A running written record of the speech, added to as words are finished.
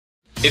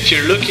If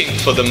you're looking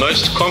for the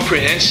most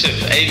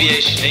comprehensive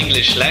aviation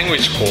English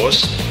language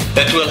course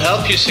that will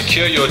help you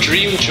secure your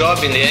dream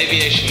job in the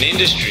aviation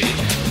industry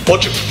or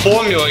to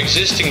perform your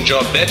existing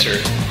job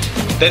better,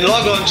 then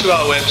log on to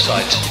our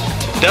website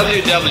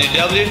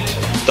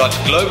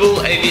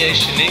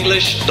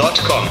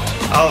www.globalaviationenglish.com.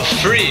 Our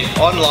free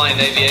online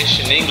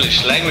aviation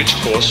English language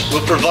course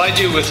will provide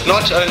you with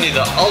not only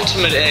the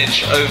ultimate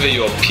edge over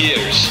your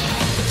peers,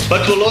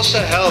 but will also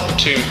help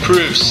to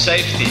improve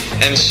safety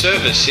and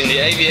service in the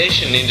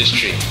aviation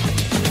industry.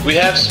 We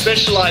have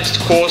specialized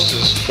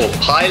courses for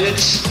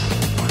pilots,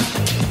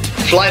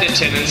 flight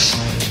attendants,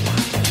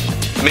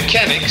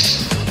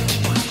 mechanics,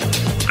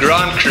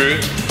 ground crew,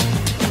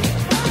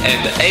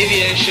 and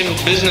aviation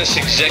business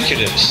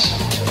executives.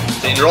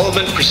 The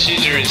enrollment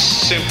procedure is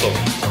simple.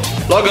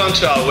 Log on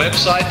to our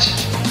website,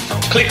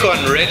 click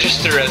on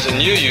register as a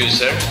new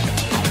user,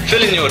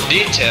 fill in your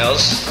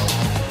details.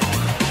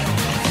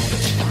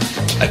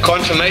 A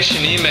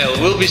confirmation email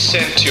will be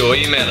sent to your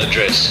email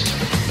address.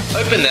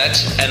 Open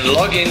that and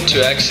log in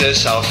to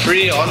access our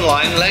free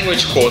online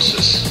language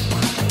courses.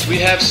 We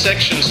have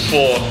sections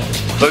for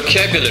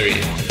vocabulary,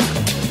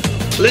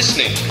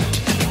 listening,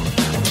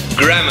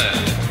 grammar,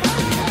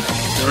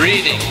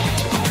 reading,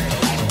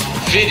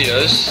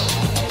 videos,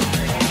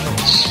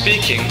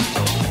 speaking,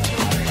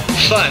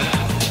 fun,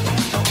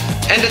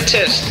 and a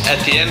test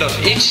at the end of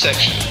each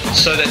section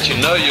so that you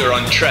know you're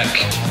on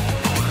track.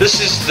 This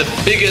is the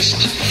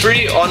biggest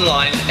free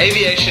online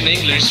aviation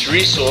English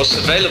resource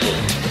available.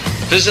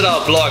 Visit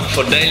our blog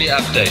for daily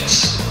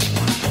updates.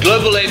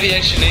 Global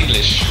Aviation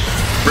English,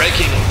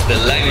 breaking the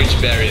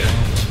language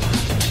barrier.